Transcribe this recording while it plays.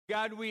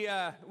God, we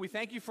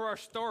thank you for our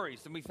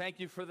stories, and we thank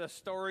you for the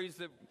stories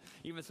that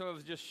even some of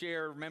us just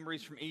share,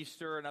 memories from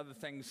Easter and other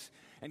things.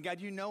 And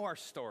God, you know our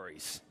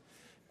stories.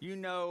 You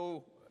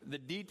know the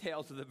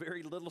details of the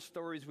very little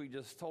stories we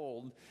just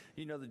told.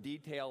 You know the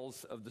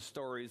details of the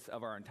stories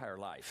of our entire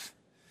life.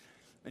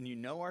 And you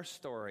know our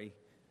story,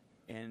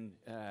 and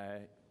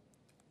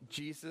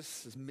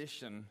Jesus'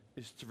 mission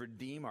is to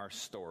redeem our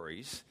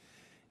stories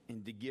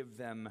and to give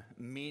them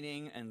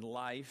meaning and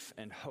life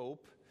and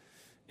hope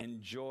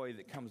and joy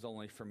that comes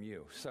only from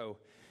you. So,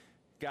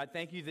 God,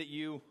 thank you that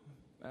you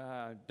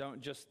you're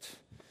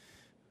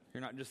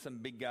not just some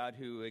big God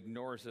who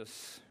ignores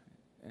us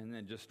and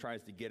then just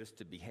tries to get us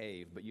to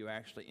behave, but you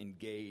actually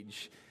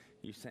engage.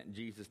 You sent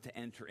Jesus to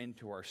enter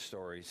into our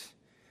stories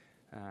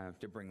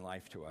to bring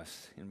life to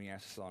us. And we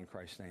ask this all in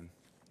Christ's name.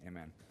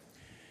 Amen.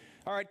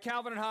 All right,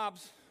 Calvin and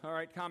Hobbes. All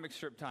right, comic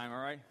strip time,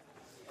 all right?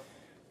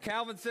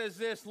 Calvin says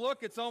this,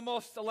 look, it's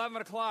almost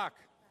 11 o'clock.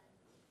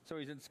 So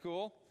he's in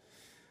school.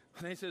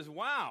 And he says,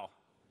 wow,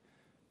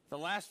 the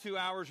last 2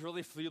 hours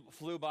really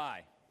flew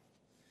by.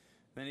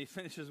 Then he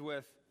finishes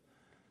with,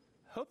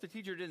 hope the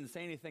teacher didn't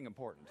say anything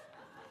important.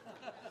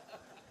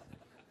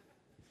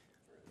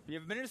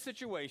 You've been in a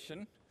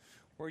situation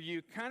where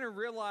you kind of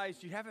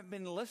realize you haven't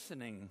been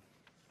listening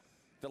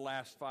the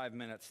last 5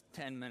 minutes,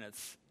 10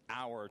 minutes,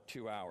 hour,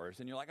 2 hours.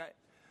 And you're like, I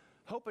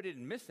hope I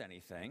didn't miss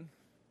anything.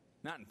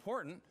 Not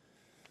important.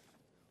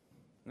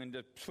 And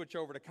to switch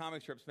over to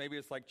comic strips, maybe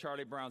it's like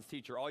Charlie Brown's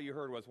teacher. All you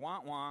heard was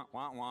wah, wah,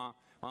 wah, wah,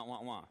 wah,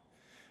 wah, wah.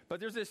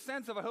 But there's this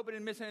sense of, I hope I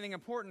didn't miss anything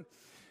important.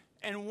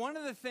 And one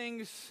of the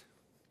things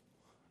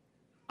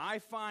I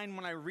find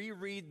when I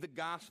reread the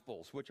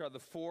Gospels, which are the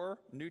 4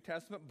 New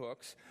Testament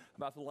books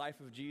about the life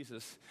of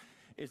Jesus,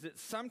 is that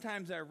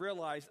sometimes I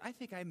realize, I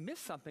think I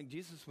missed something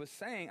Jesus was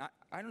saying.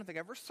 I don't think I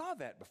ever saw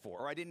that before,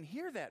 or I didn't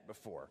hear that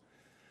before.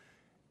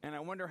 And I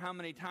wonder how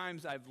many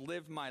times I've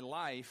lived my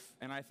life,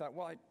 and I thought,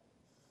 well, I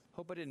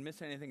hope I didn't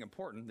miss anything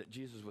important that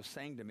Jesus was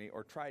saying to me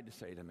or tried to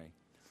say to me.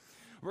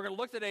 We're going to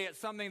look today at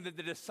something that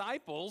the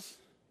disciples,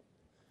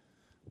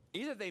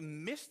 either they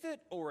missed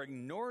it or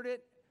ignored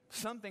it,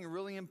 something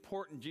really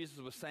important Jesus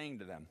was saying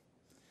to them.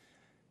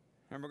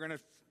 And we're going to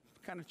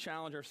kind of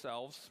challenge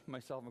ourselves,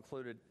 myself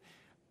included.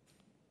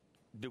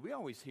 Do we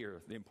always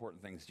hear the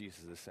important things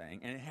Jesus is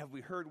saying? And have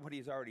we heard what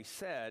he's already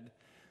said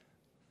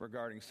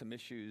regarding some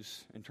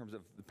issues in terms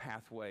of the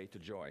pathway to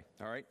joy?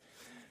 All right?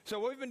 So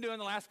what we've been doing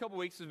the last couple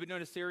weeks is we've been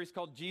doing a series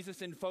called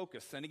Jesus in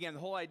Focus. And again, the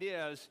whole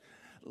idea is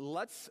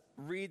let's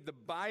read the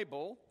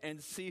Bible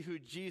and see who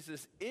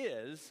Jesus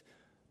is,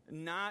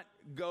 not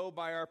go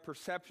by our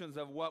perceptions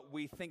of what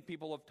we think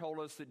people have told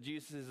us that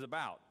Jesus is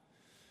about.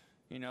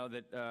 You know,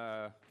 that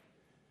I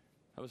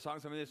was talking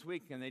to somebody this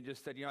week, and they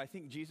just said, I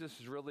think Jesus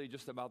is really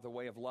just about the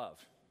way of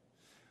love.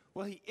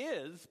 Well, he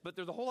is, but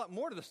there's a whole lot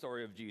more to the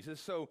story of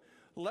Jesus. So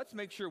let's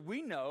make sure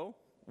we know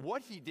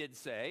what he did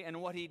say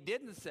and what he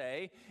didn't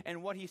say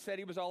and what he said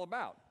he was all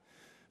about.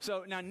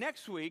 So now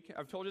next week,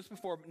 I've told you this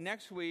before, but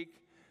next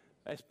week,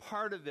 as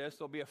part of this,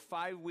 there'll be a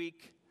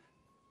 5-week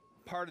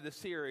part of the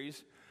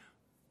series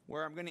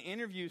where I'm going to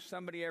interview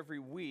somebody every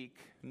week.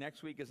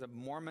 Next week is a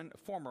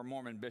former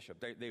Mormon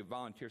bishop. They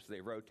volunteer, so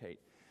they rotate.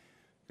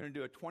 I'm going to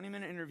do a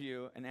 20-minute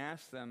interview and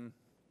ask them,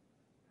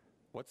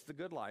 what's the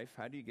good life?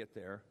 How do you get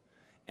there?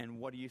 And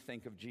what do you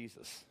think of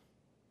Jesus?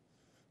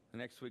 The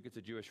next week, it's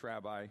a Jewish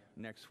rabbi.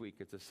 Next week,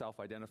 it's a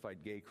self-identified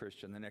gay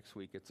Christian. The next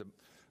week, it's a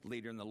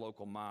leader in the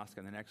local mosque.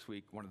 And the next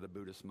week, one of the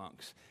Buddhist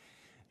monks.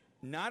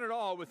 Not at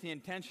all with the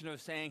intention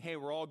of saying, hey,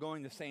 we're all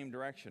going the same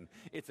direction.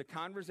 It's a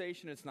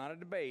conversation. It's not a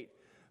debate.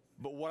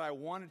 But what I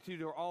wanted to do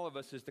to all of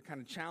us is to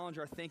kind of challenge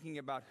our thinking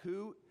about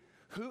who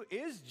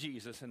is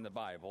Jesus in the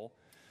Bible.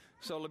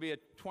 So it'll be a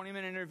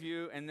 20-minute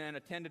interview and then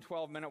a 10 to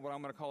 12-minute, what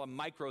I'm going to call a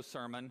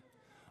micro-sermon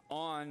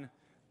on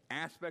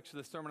aspects of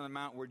the Sermon on the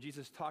Mount where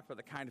Jesus talked about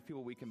the kind of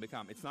people we can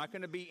become. It's not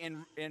going to be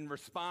in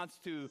response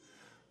to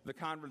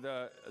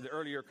the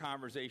earlier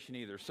conversation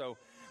either. So,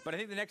 but I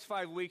think the next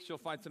 5 weeks you'll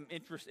find some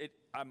interest.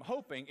 I'm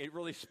hoping it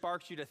really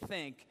sparks you to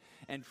think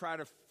and try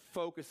to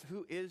focus,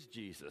 who is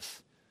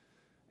Jesus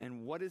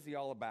and what is he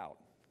all about?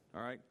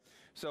 All right?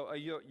 So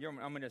you'll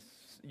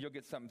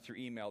get something through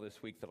email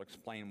this week that'll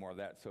explain more of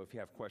that. So if you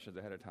have questions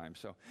ahead of time.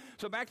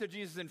 So back to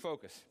Jesus in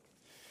Focus.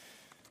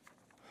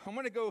 I'm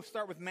going to go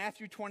start with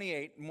Matthew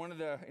 28,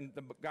 in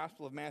the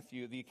Gospel of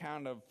Matthew, the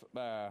account of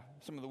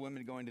some of the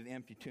women going to the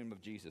empty tomb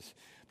of Jesus.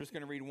 I'm just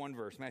going to read one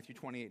verse, Matthew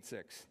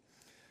 28:6.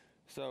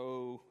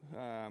 So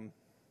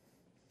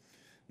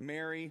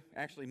Mary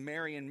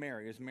and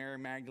Mary, it was Mary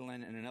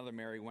Magdalene and another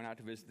Mary went out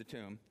to visit the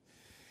tomb.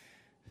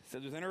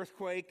 So there's an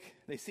earthquake.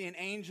 They see an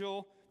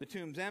angel. The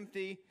tomb's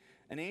empty.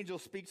 An angel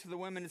speaks to the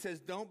women and says,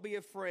 don't be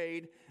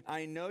afraid.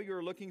 I know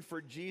you're looking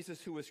for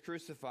Jesus who was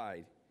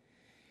crucified.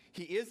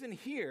 He isn't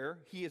here.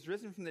 He is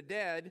risen from the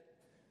dead.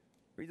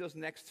 Read those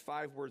next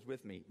 5 words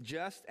with me.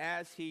 Just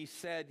as he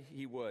said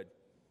he would.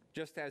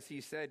 Just as he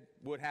said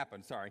would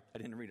happen. Sorry, I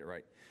didn't read it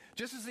right.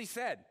 Just as he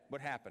said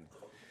would happen.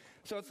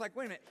 So it's like,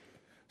 wait a minute.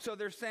 So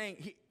they're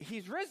saying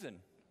he's risen.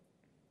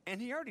 And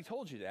he already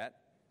told you that.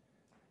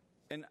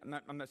 and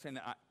I'm not saying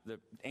that the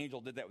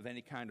angel did that with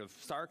any kind of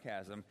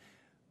sarcasm,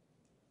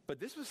 but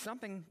this was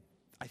something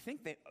I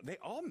think they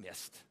all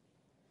missed.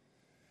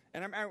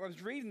 And I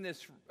was reading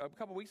this a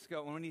couple weeks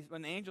ago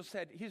when the angel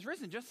said, he's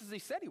risen just as he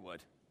said he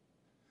would.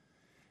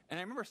 And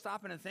I remember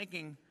stopping and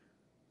thinking,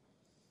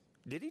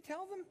 did he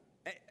tell them?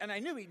 And I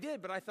knew he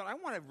did, but I thought, I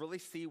want to really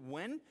see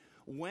when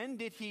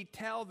did he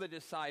tell the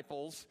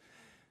disciples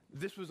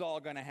this was all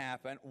going to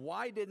happen?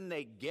 Why didn't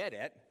they get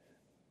it?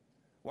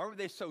 Why were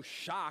they so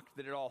shocked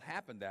that it all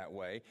happened that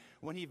way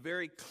when he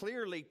very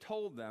clearly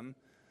told them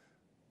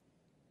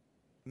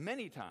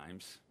many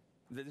times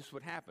that this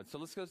would happen? So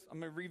let's go. I'm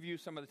going to review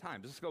some of the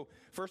times. Let's go.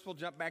 First, we'll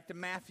jump back to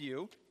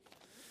Matthew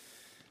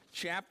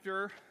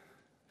chapter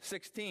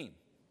 16.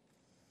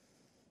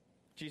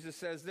 Jesus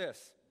says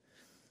this.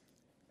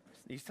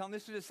 He's telling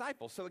this to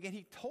disciples. So again,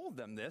 he told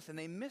them this, and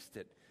they missed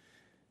it.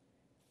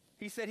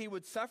 He said he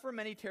would suffer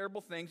many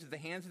terrible things at the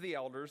hands of the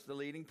elders, the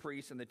leading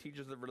priests, and the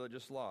teachers of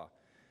religious law.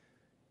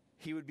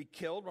 He would be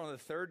killed, but on the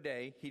third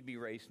day, he'd be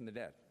raised from the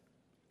dead.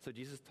 So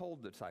Jesus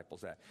told the disciples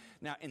that.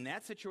 Now, in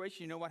that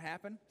situation, you know what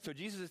happened? So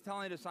Jesus is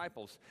telling the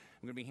disciples,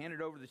 I'm going to be handed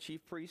over to the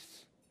chief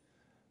priests.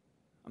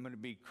 I'm going to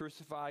be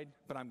crucified,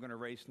 but I'm going to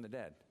raise from the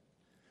dead.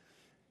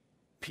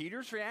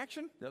 Peter's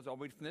reaction, that's all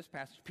we read from this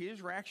passage.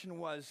 Peter's reaction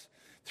was,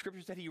 the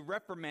scripture said he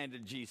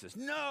reprimanded Jesus.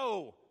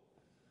 No!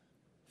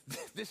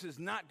 This is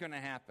not going to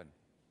happen.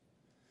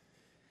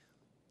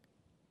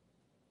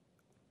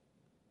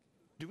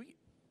 Do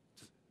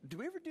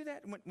we ever do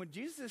that? When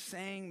Jesus is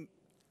saying,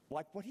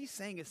 like what he's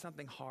saying is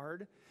something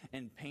hard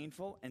and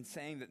painful, and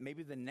saying that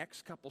maybe the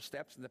next couple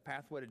steps in the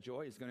pathway to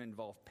joy is going to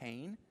involve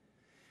pain,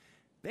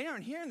 they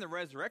aren't hearing the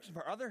resurrection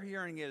part. All they're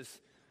hearing is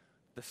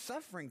the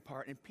suffering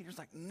part. And Peter's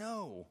like,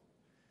 no,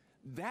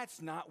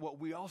 that's not what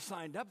we all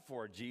signed up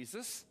for,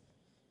 Jesus.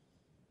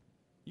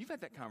 You've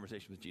had that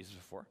conversation with Jesus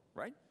before,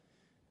 right?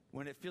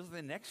 When it feels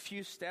the next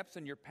few steps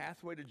in your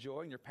pathway to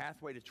joy and your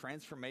pathway to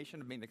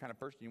transformation, of being the kind of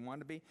person you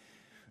want to be,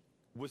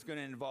 was going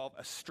to involve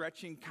a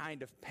stretching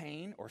kind of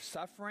pain or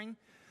suffering.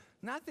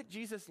 Not that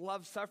Jesus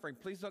loves suffering.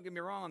 Please don't get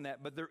me wrong on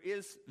that. But there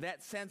is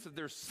that sense of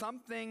there's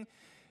something.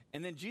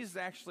 And then Jesus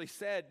actually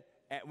said,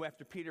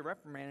 after Peter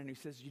reprimanded him, he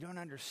says, you don't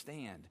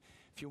understand.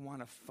 If you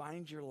want to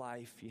find your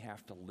life, you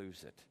have to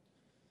lose it.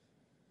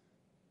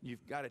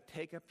 You've got to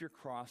take up your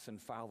cross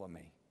and follow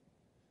me.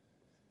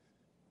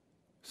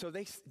 So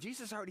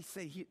Jesus already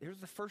said, here's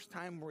the first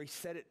time where he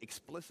said it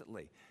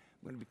explicitly.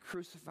 I'm going to be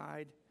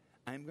crucified.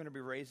 I'm going to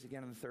be raised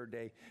again on the third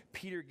day.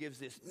 Peter gives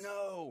this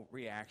no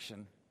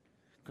reaction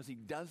because he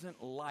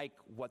doesn't like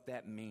what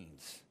that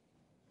means.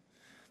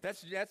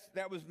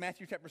 That was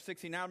Matthew chapter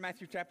 16. Now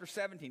Matthew chapter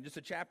 17, just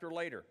a chapter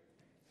later.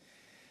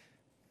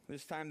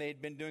 This time they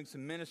had been doing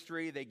some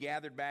ministry. They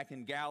gathered back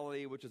in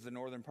Galilee, which is the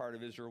northern part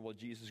of Israel where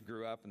Jesus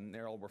grew up and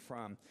there all were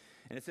from.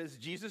 And it says,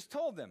 Jesus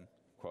told them,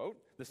 quote,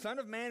 the Son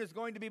of Man is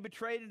going to be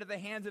betrayed into the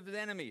hands of his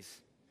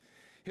enemies.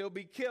 He'll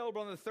be killed,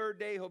 but on the third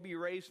day he'll be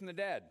raised from the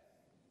dead.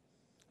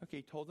 Okay,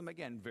 he told them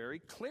again very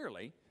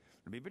clearly,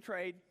 to be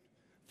betrayed,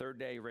 third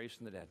day raised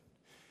from the dead.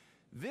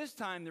 This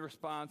time the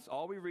response,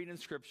 all we read in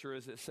Scripture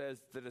is it says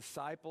the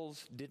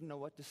disciples didn't know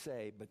what to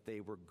say, but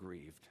they were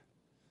grieved.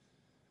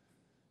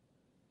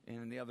 And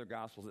in the other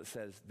Gospels it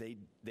says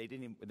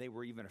they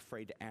were even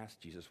afraid to ask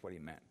Jesus what he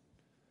meant.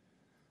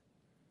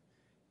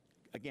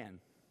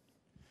 Again,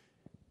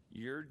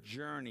 your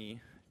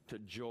journey to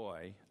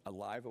joy,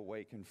 alive,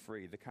 awake, and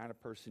free, the kind of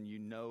person you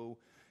know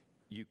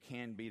you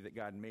can be that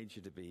God made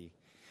you to be,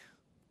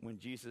 when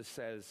Jesus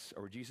says,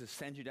 or Jesus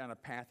sends you down a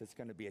path that's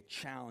going to be a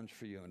challenge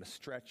for you and a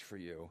stretch for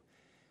you,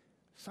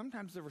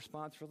 sometimes the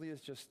response really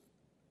is just,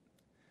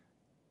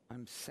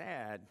 I'm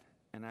sad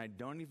and I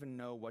don't even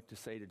know what to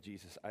say to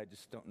Jesus. I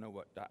just don't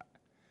know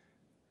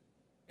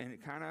and we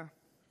kind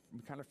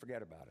of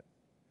forget about it.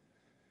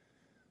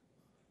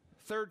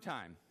 Third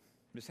time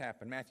this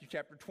happened, Matthew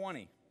chapter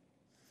 20. It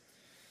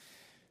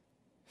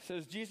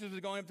says Jesus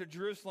was going up to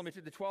Jerusalem. He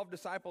took the 12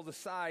 disciples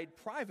aside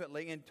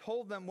privately and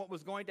told them what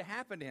was going to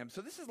happen to him.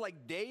 So this is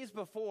like days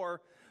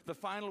before the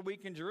final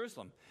week in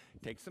Jerusalem. He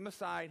takes them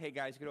aside. Hey,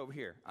 guys, get over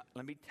here.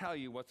 Let me tell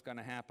you what's going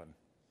to happen.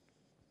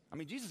 I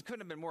mean, Jesus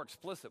couldn't have been more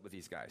explicit with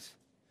these guys.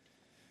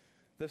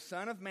 The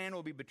Son of Man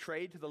will be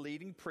betrayed to the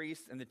leading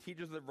priests and the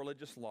teachers of the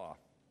religious law.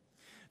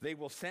 They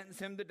will sentence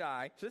him to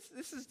die.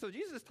 So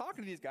Jesus is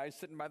talking to these guys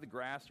sitting by the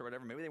grass or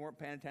whatever. Maybe they weren't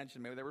paying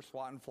attention. Maybe they were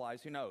swatting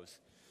flies. Who knows?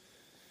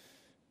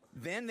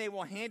 Then they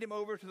will hand him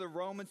over to the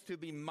Romans to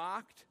be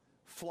mocked,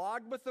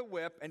 flogged with a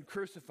whip, and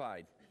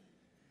crucified.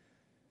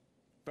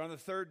 But on the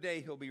third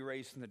day, he'll be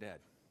raised from the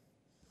dead.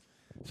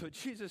 So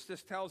Jesus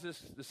just tells his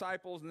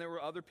disciples, and there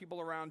were other people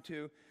around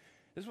too,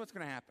 this is what's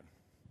going to happen.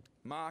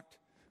 Mocked,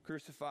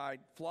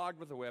 crucified, flogged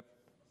with a whip,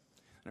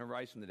 and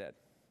rise from the dead.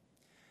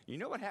 You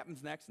know what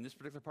happens next in this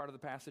particular part of the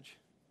passage?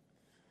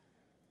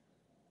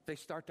 They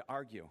start to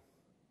argue.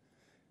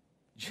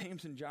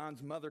 James and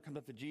John's mother comes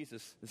up to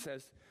Jesus and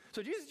says,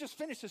 so Jesus just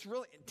finished this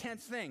really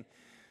intense thing.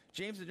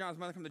 James and John's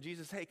mother come to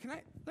Jesus, hey,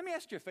 let me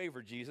ask you a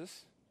favor,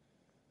 Jesus.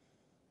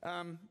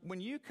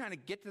 When you kind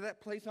of get to that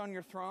place on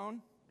your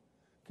throne,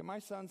 Can my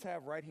sons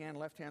have right hand,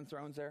 left hand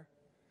thrones there?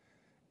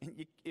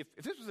 And if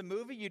this was a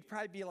movie, you'd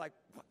probably be like,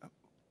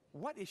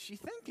 what is she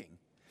thinking?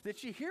 Did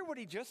she hear what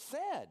he just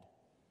said?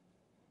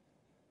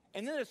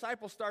 And then the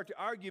disciples start to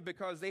argue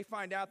because they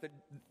find out that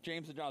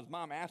James and John's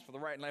mom asked for the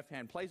right and left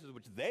hand places,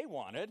 which they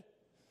wanted.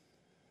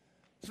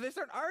 So they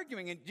start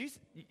arguing, and Jesus,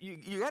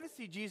 you got to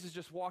see Jesus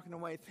just walking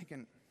away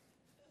thinking,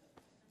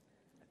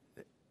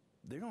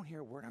 they don't hear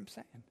a word I'm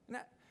saying.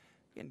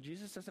 And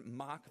Jesus doesn't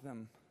mock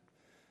them.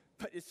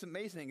 But it's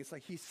amazing. It's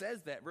like he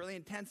says that really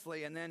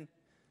intensely, and then,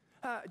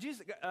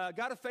 Jesus,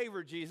 got a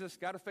favor, Jesus.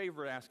 Got a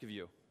favor to ask of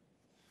you.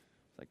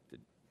 It's like, did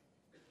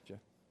you?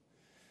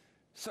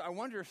 So I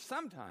wonder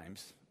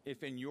sometimes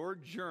if in your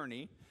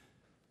journey,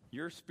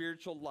 your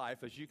spiritual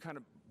life, as you kind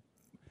of,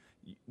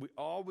 we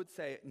all would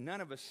say,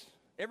 none of us,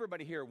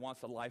 everybody here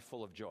wants a life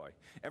full of joy.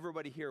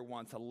 Everybody here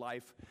wants a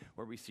life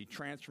where we see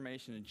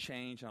transformation and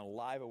change and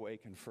alive,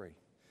 awake, and free.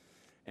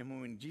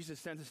 And when Jesus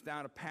sends us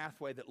down a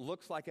pathway that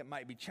looks like it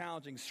might be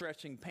challenging,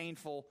 stretching,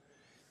 painful,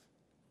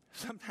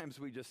 sometimes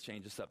we just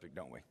change the subject,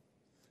 don't we?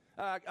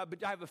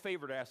 But I have a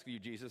favor to ask of you,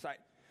 Jesus.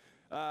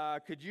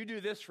 Could you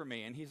do this for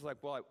me? And he's like,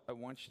 well, I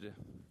want you to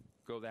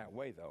go that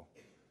way, though.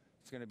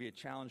 It's going to be a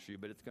challenge for you,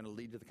 but it's going to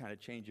lead to the kind of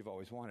change you've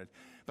always wanted.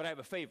 But I have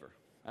a favor.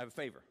 I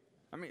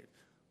mean,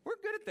 we're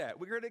good at that.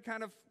 We're good at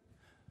kind of,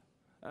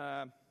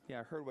 I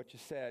heard what you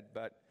said,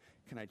 but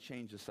can I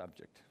change the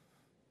subject?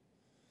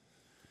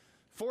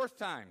 Fourth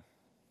time.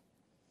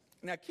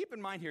 Now, keep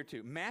in mind here,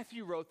 too,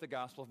 Matthew wrote the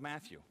Gospel of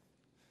Matthew.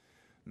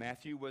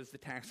 Matthew was the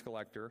tax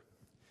collector.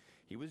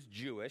 He was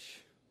Jewish.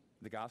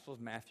 The Gospel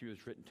of Matthew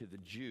is written to the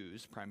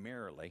Jews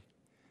primarily.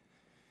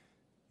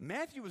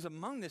 Matthew was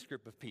among this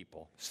group of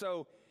people.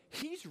 So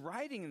he's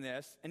writing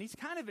this, and he's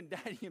kind of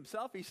indicting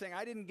himself. He's saying,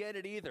 I didn't get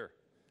it either.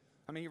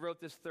 I mean, he wrote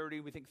this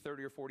 30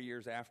 or 40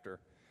 years after.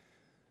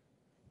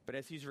 But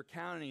as he's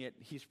recounting it,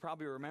 he's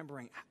probably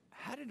remembering,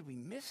 how did we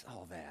miss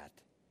all that?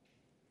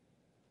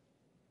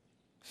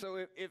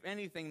 So if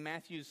anything,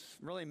 Matthew's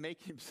really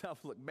making himself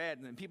look bad.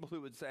 And then people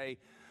who would say,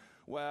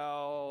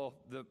 well,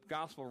 the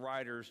gospel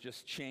writers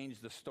just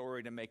changed the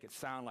story to make it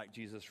sound like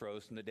Jesus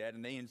rose from the dead,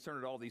 and they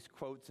inserted all these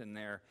quotes in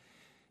there.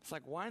 It's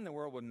like, why in the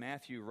world would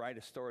Matthew write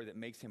a story that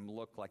makes him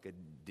look like a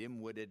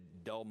dim-witted,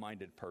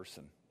 dull-minded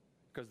person?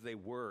 Because they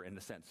were, in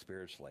a sense,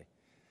 spiritually.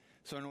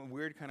 So in a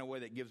weird kind of way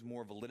that gives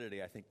more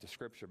validity, I think, to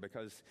Scripture,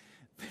 because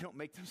they don't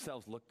make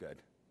themselves look good.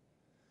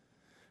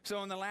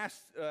 So in the last,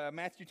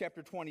 Matthew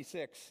chapter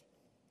 26,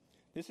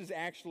 this is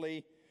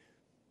actually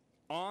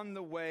on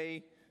the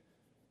way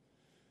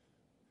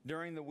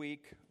during the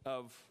week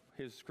of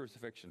his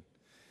crucifixion.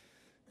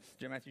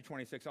 Matthew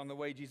 26, on the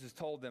way, Jesus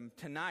told them,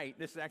 tonight,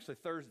 this is actually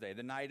Thursday,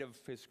 the night of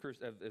his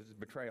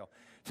betrayal.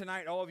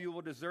 Tonight, all of you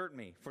will desert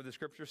me, for the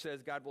Scripture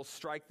says God will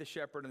strike the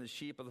shepherd and the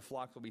sheep of the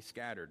flock will be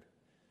scattered.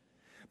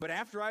 But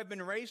after I've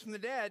been raised from the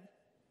dead,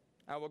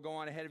 I will go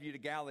on ahead of you to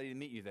Galilee to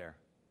meet you there.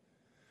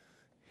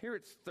 Here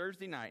it's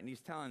Thursday night, and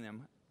he's telling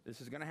them,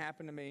 this is going to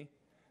happen to me,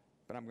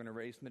 but I'm going to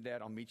raise from the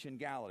dead. I'll meet you in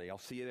Galilee. I'll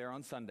see you there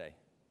on Sunday.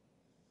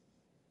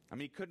 I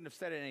mean, he couldn't have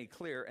said it any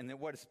clearer. And then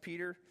what is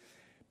Peter?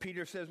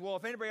 Peter says, well,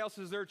 if anybody else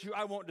deserts you,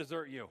 I won't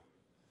desert you.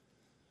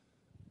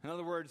 In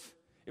other words,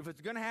 if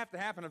it's going to have to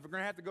happen, if we're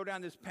going to have to go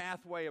down this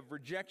pathway of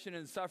rejection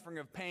and suffering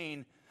of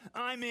pain,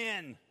 I'm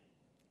in.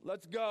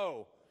 Let's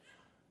go.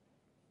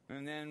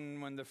 And then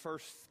when the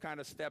first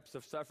kind of steps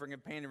of suffering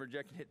and pain and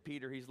rejection hit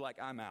Peter, he's like,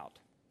 I'm out.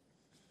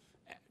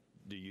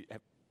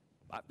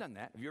 I've done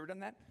that. Have you ever done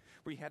that?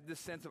 Where you have this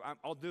sense of,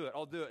 I'll do it.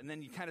 And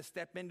then you kind of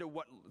step into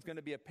what is going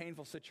to be a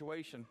painful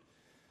situation.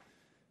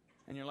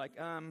 And you're like,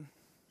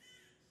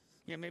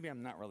 maybe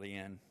I'm not really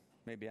in.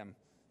 Maybe I'm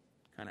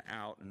kind of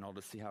out, and I'll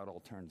just see how it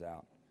all turns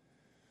out.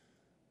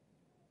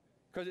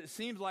 Because it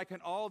seems like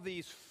in all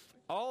these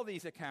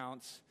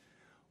accounts,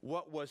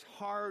 what was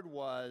hard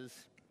was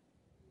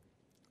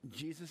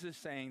Jesus is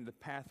saying the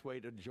pathway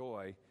to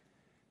joy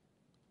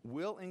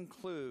will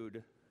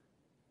include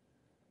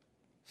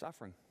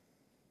suffering,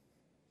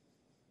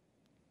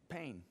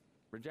 pain,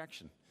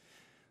 rejection.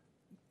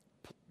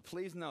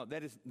 Please note,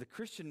 that is, the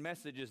Christian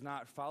message is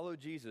not follow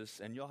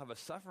Jesus and you'll have a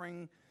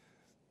suffering,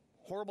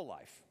 horrible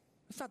life.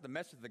 That's not the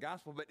message of the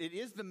gospel, but it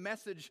is the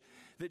message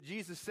that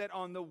Jesus said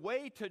on the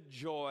way to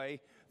joy,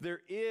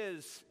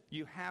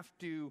 you have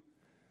to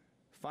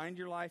find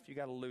your life, you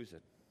got to lose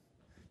it.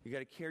 You got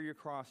to carry your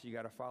cross, you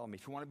got to follow me.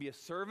 If you want to be a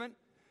servant,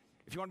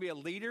 if you want to be a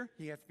leader,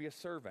 you have to be a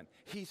servant.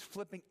 He's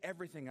flipping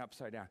everything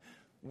upside down.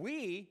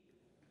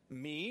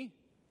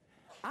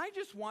 I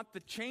just want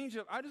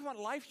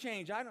life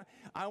change.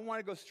 I want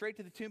to go straight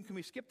to the tomb. Can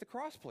we skip the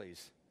cross,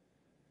 please?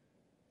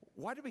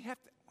 Why do we have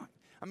to?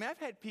 I mean, I've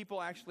had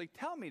people actually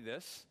tell me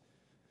this.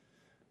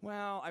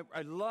 Well,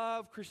 I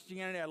love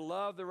Christianity. I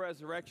love the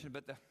resurrection,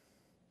 but the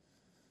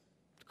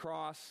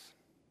cross,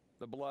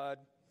 the blood.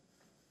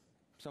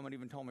 Someone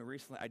even told me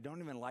recently, I don't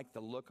even like the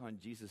look on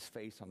Jesus'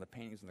 face on the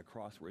paintings on the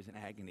cross where he's in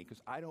agony,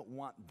 because I don't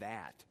want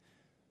that.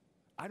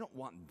 I don't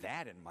want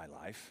that in my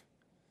life.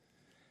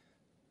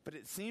 But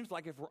it seems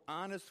like if we're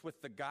honest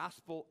with the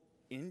gospel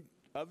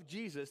of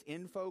Jesus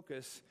in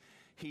focus,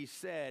 he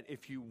said,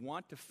 if you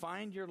want to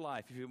find your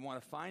life, if you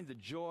want to find the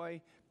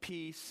joy,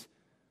 peace,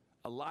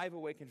 alive,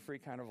 awakened, free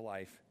kind of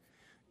life,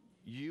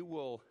 you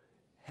will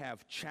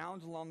have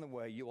challenge along the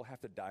way. You will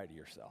have to die to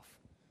yourself.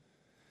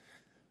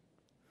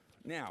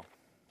 Now,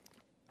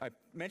 I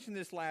mentioned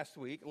this last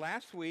week.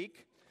 Last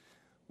week,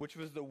 which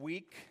was the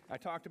week, I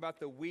talked about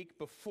the week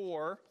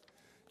before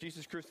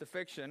Jesus'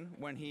 crucifixion,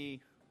 when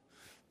he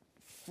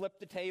flipped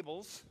the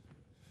tables.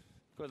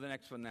 Go to the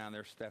next one now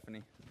there,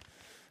 Stephanie.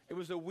 It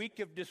was a week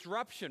of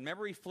disruption.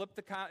 Remember, he flipped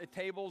the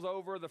tables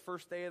over the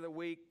first day of the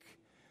week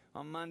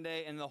on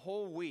Monday, and the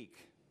whole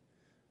week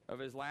of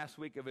his last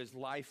week of his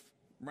life,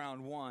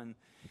 round one,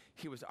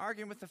 he was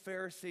arguing with the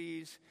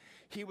Pharisees.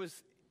 He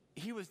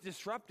was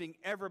disrupting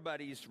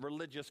everybody's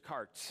religious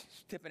carts,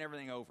 tipping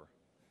everything over.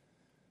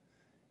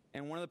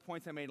 And one of the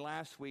points I made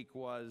last week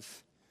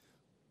was,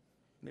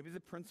 maybe the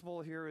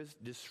principle here is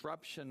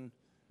disruption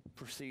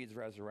precedes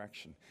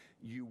resurrection.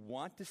 You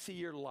want to see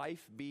your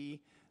life be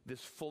this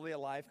fully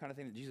alive kind of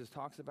thing that Jesus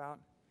talks about?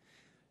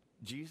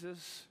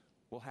 Jesus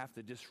will have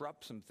to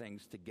disrupt some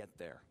things to get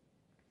there.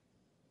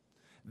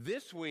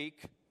 This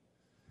week,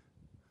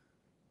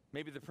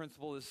 maybe the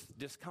principle is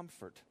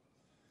discomfort.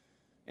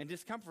 And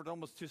discomfort,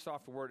 almost too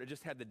soft a word. It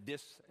just had the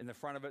dis in the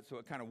front of it, so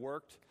it kind of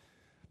worked.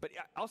 But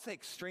I'll say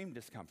extreme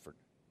discomfort.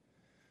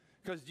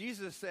 Because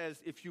Jesus says,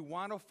 if you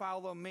want to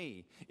follow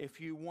me, if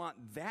you want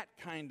that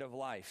kind of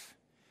life,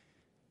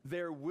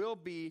 there will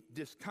be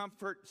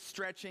discomfort,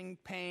 stretching,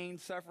 pain,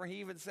 suffering. He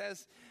even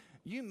says,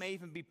 you may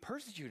even be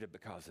persecuted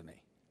because of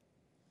me.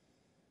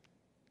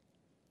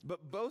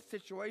 But both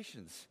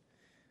situations,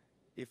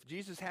 if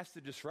Jesus has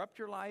to disrupt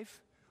your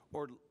life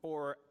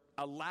or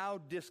allow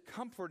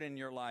discomfort in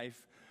your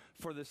life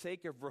for the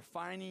sake of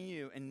refining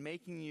you and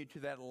making you to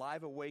that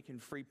alive,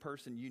 awakened, free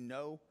person you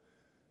know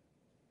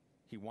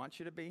he wants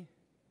you to be,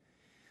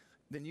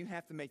 then you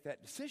have to make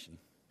that decision.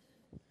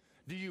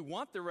 Do you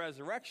want the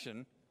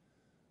resurrection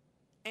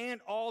and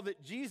all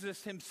that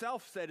Jesus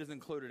himself said is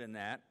included in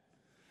that?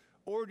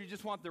 Or do you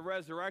just want the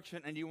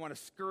resurrection and you want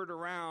to skirt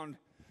around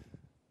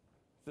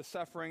the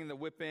suffering, the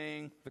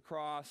whipping, the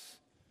cross?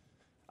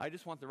 I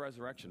just want the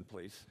resurrection,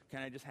 please.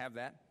 Can I just have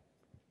that?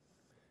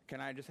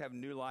 Can I just have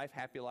new life,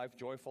 happy life,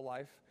 joyful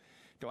life?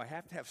 Do I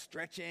have to have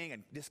stretching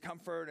and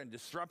discomfort and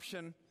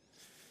disruption?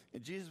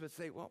 And Jesus would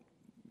say, well,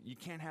 you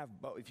can't have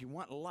both. If you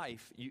want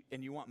life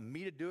and you want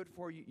me to do it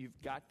for you,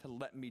 you've got to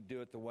let me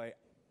do it the way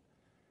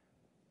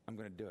I'm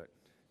going to do it.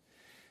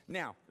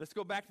 Now, let's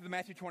go back to the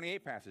Matthew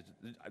 28 passage.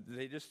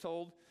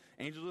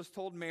 Angels just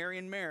told Mary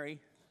and Mary,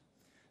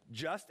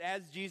 just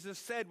as Jesus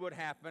said would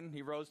happen,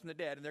 he rose from the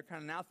dead. And they're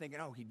kind of now thinking,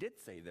 oh, he did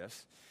say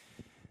this.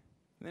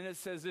 And then it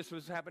says this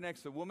was happened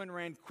next. The woman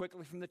ran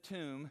quickly from the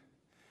tomb.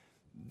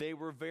 They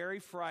were very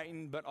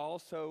frightened, but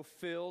also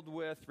filled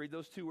with, read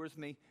those two words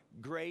with me,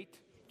 great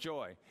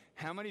joy.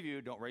 How many of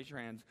you, don't raise your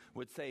hands,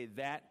 would say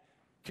that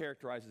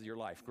characterizes your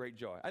life? Great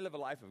joy. I live a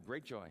life of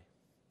great joy.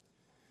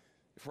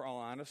 If we're all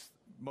honest,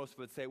 most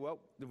would say, well,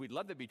 we'd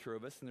love that to be true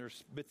of us, and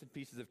there's bits and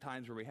pieces of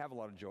times where we have a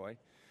lot of joy.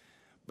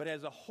 But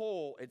as a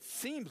whole, it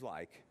seems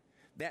like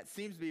that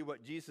seems to be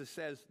what Jesus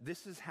says.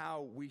 This is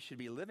how we should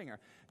be living. Our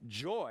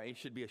joy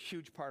should be a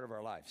huge part of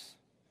our lives.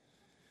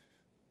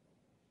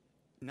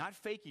 Not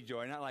fakey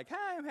joy, not like,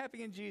 hi, I'm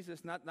happy in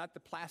Jesus, not the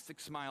plastic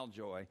smile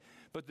joy,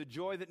 but the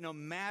joy that no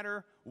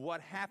matter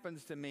what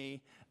happens to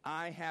me,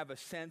 I have a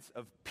sense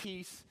of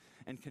peace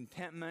and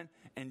contentment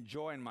and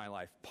joy in my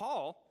life.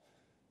 Paul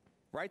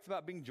writes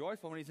about being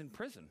joyful when he's in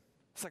prison.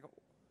 It's like,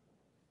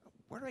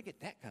 where do I get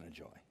that kind of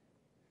joy?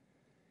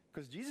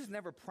 Because Jesus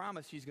never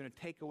promised he's going to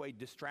take away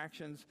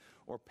distractions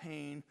or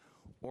pain,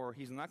 or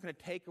he's not going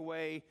to take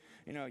away,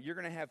 you're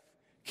going to have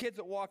kids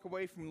that walk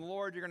away from the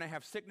Lord, you're going to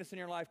have sickness in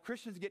your life.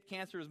 Christians get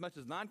cancer as much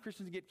as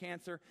non-Christians get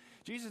cancer.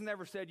 Jesus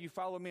never said, you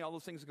follow me, all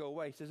those things go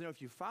away. He says,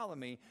 if you follow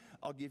me,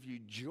 I'll give you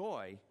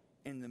joy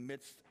in the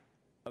midst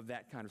of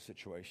that kind of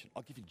situation.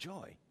 I'll give you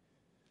joy.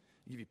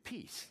 I'll give you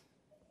peace.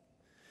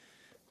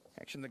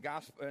 Actually, in the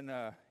gospel,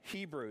 in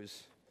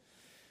Hebrews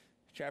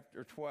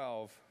chapter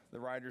 12, the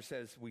writer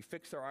says, we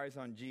fix our eyes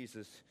on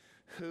Jesus,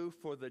 who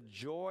for the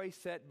joy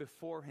set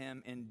before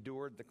him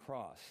endured the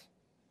cross.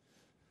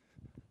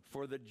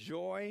 For the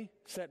joy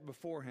set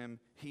before him,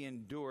 he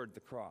endured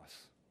the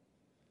cross.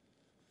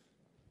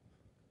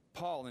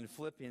 Paul in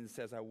Philippians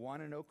says, I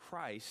want to know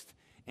Christ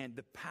and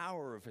the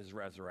power of his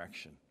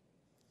resurrection.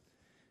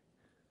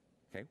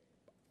 Okay,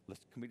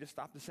 can we just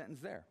stop the sentence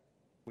there?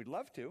 We'd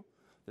love to.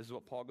 This is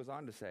what Paul goes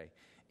on to say.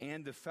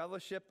 And the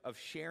fellowship of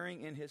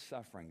sharing in his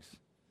sufferings.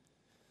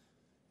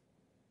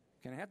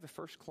 Can I have the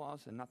first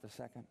clause and not the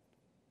second?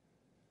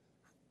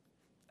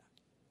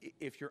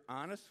 If you're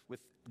honest with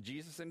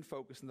Jesus in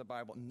focus in the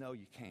Bible, no,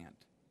 you can't.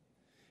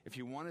 If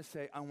you want to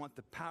say, I want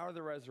the power of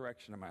the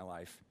resurrection in my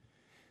life,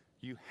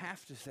 you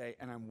have to say,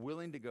 and I'm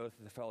willing to go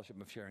through the fellowship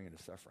of sharing in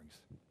his sufferings.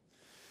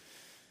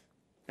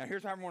 Now,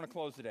 here's how I want to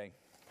close today.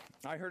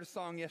 I heard a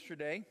song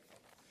yesterday,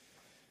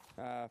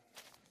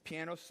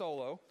 piano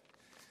solo,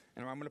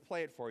 and I'm going to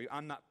play it for you.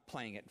 I'm not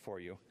playing it for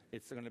you.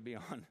 It's going to be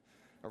on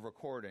a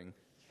recording.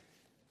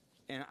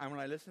 And when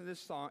I listened to this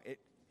song,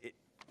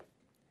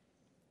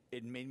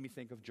 it made me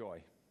think of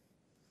joy.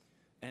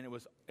 And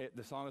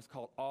the song is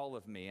called All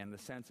of Me, and the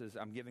sense is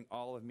I'm giving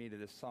all of me to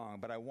this song.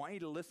 But I want you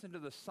to listen to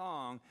the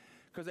song,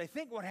 because I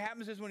think what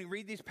happens is when you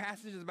read these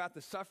passages about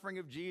the suffering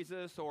of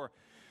Jesus or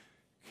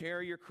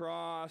carry your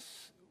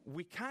cross,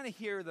 we kind of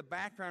hear the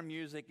background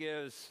music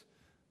is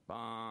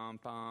bum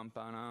bum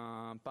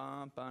ba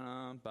bum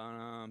ba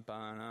bum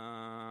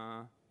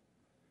ba.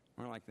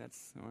 We're like,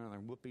 that's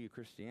whoopee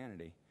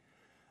Christianity.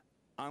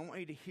 I want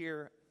you to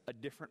hear a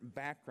different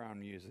background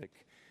music.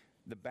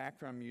 The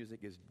background music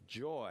is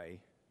joy,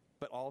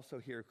 but also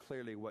hear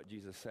clearly what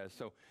Jesus says.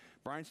 So,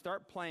 Brian,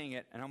 start playing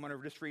it, and I'm going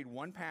to just read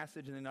one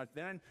passage, and then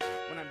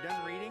when I'm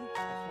done reading,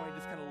 I just want you to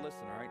just kind of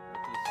listen, all right, to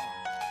the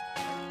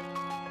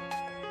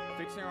song.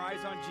 Fixing our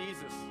eyes on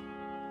Jesus,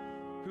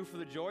 who for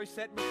the joy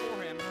set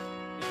before him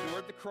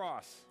endured the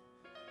cross,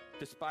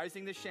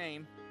 despising the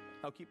shame.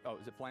 Oh,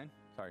 is it playing?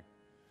 Sorry.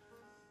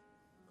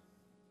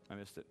 I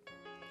missed it.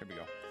 Here we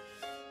go.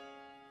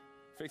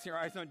 Fixing our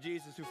eyes on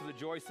Jesus, who for the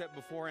joy set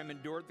before him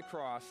endured the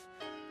cross,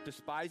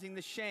 despising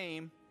the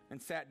shame,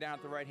 and sat down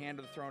at the right hand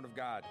of the throne of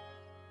God.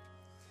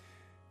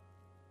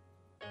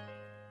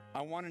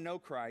 I want to know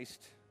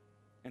Christ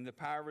and the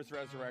power of his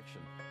resurrection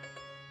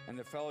and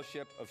the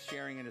fellowship of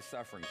sharing in his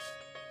sufferings,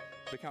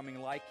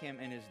 becoming like him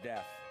in his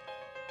death.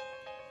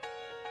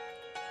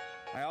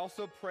 I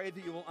also pray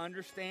that you will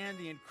understand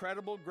the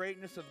incredible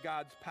greatness of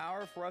God's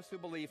power for us who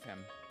believe him.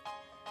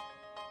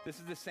 This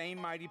is the same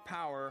mighty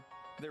power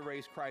that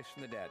raised Christ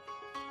from the dead.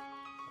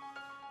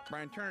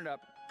 Brian, turn it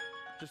up.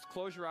 Just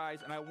close your eyes,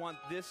 and I want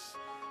this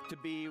to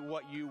be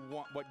what you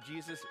want, what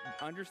Jesus,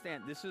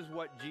 understand, this is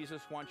what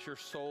Jesus wants your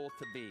soul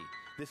to be.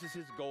 This is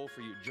his goal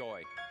for you,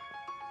 joy.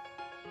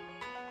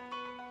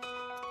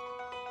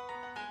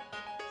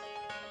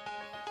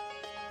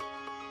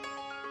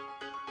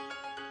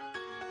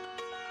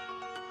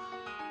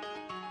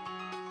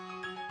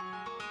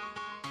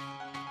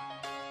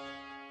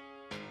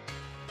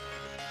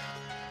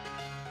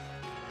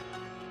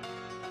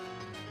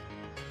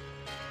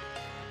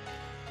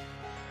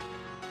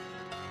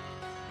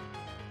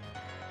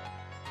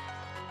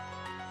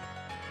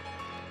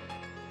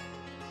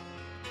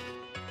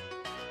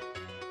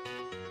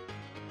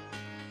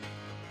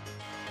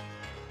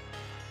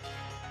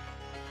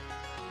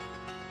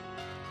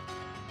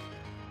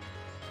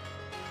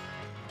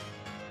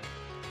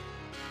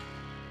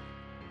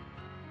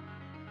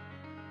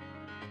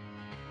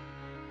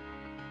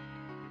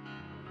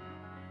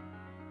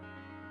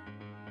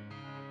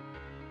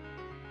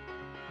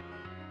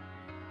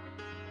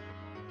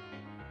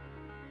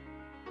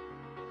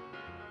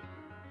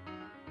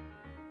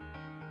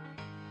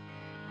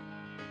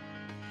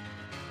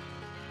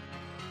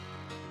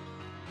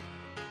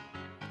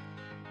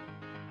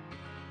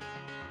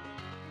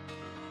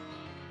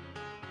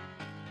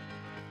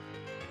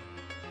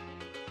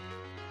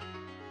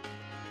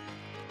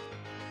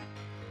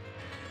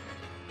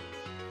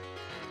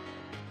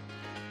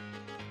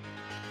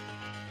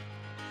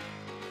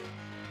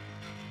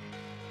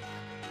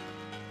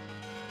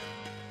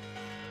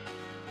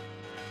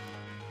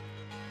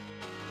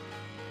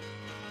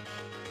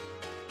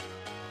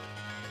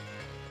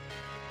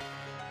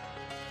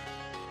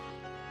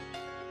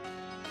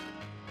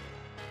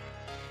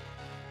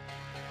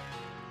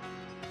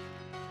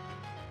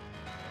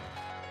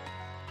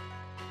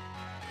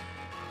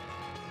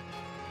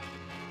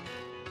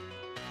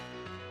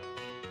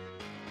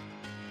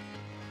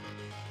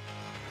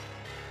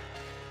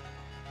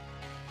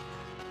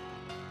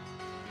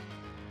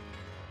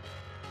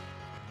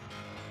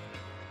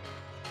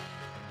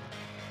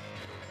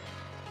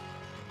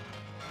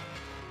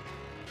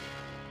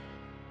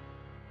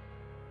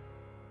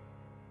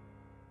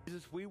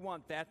 Jesus, we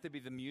want that to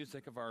be the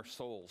music of our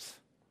souls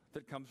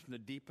that comes from the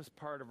deepest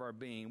part of our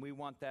being. We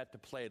want that to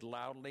play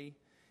loudly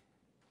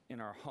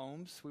in our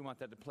homes. We want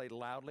that to play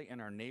loudly in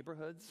our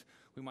neighborhoods.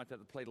 We want that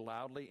to play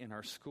loudly in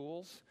our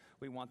schools.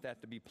 We want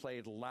that to be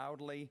played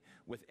loudly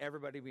with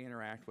everybody we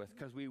interact with,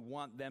 because we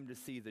want them to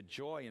see the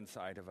joy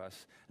inside of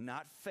us,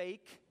 not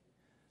fake,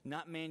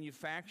 not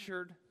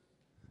manufactured,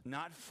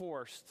 not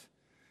forced,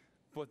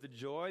 but the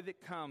joy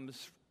that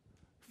comes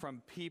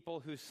from people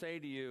who say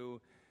to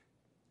you,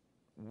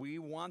 we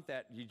want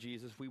that, you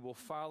Jesus. We will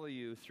follow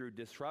you through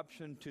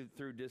disruption,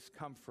 through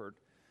discomfort,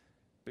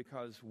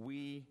 because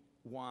we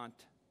want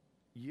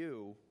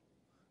you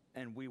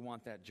and we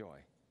want that joy.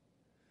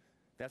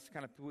 That's the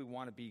kind of people we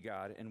want to be,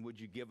 God. And would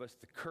you give us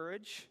the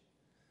courage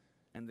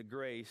and the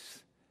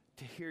grace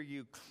to hear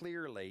you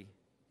clearly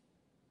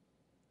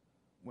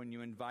when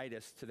you invite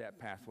us to that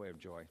pathway of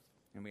joy.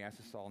 And we ask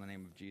this all in the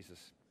name of Jesus.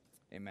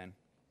 Amen.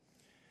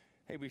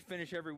 Hey, we finish every